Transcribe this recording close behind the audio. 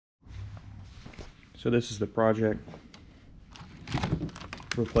So this is the project,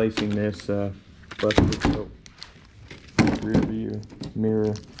 replacing this busted rear view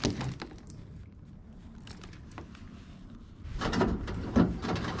mirror.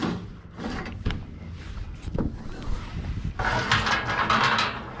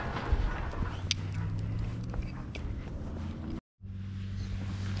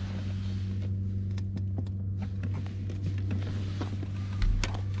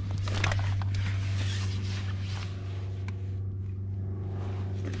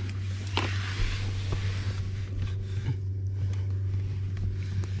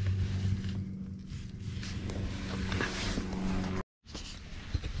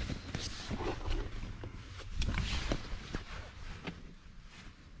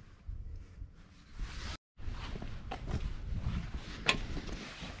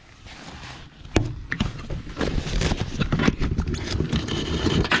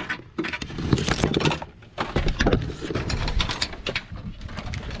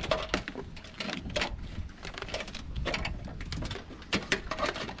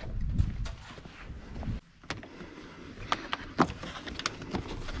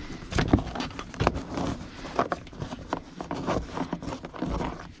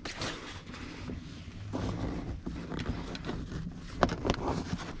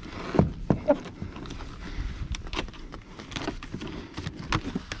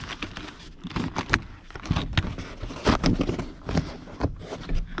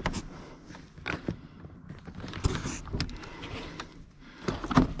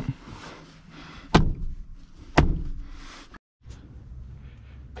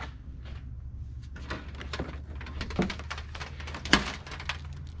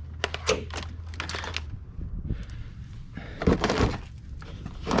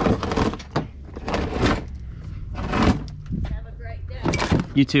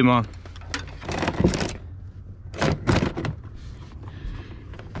 You too, Mom.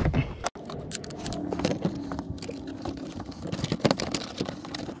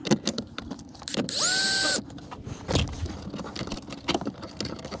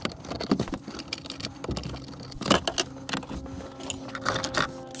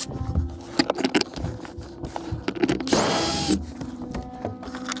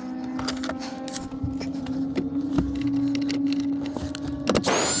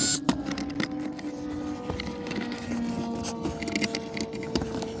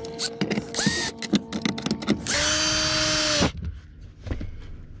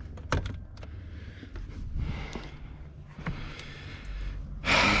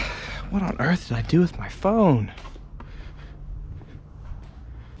 What on earth did I do with my phone?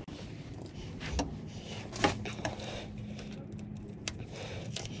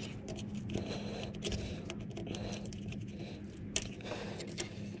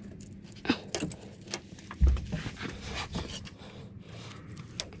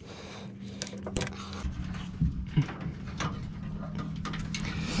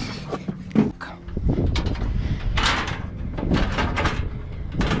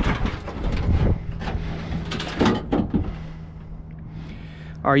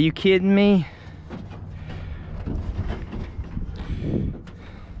 Are you kidding me?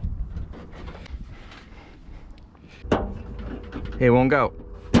 It won't go.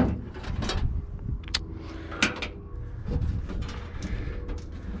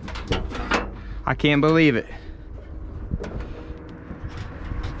 I can't believe it.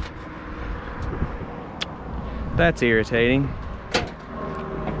 That's irritating.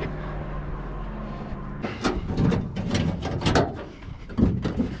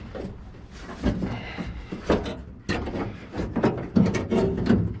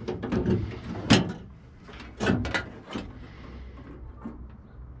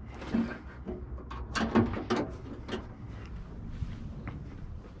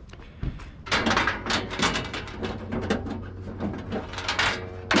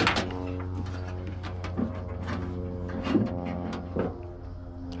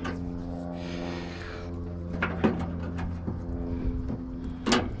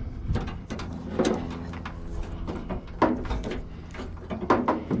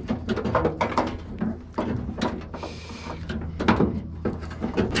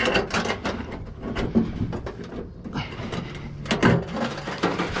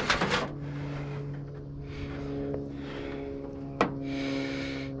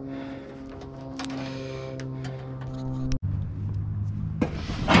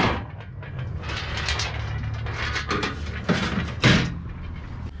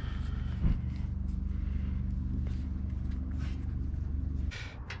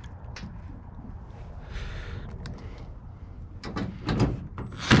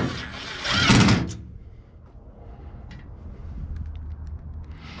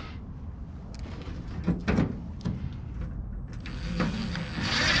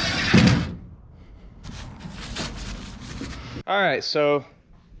 All right, so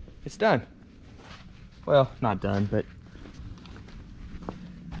it's done. Well, not done, but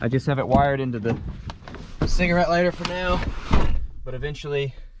I just have it wired into the cigarette lighter for now. But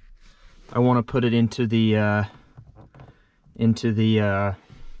eventually, I want to put it into the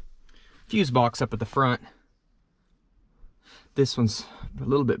fuse box up at the front. This one's a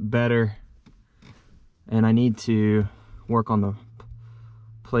little bit better, and I need to work on the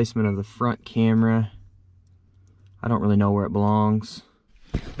placement of the front camera. I don't really know where it belongs,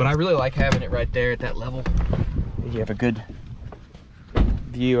 but I really like having it right there at that level. You have a good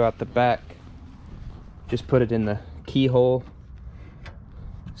view out the back. Just put it in the keyhole.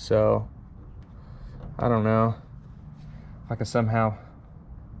 So I don't know if I can somehow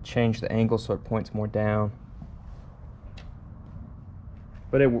change the angle so it points more down.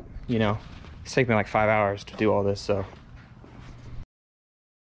 But it, you know, it's taken me like 5 hours to do all this, so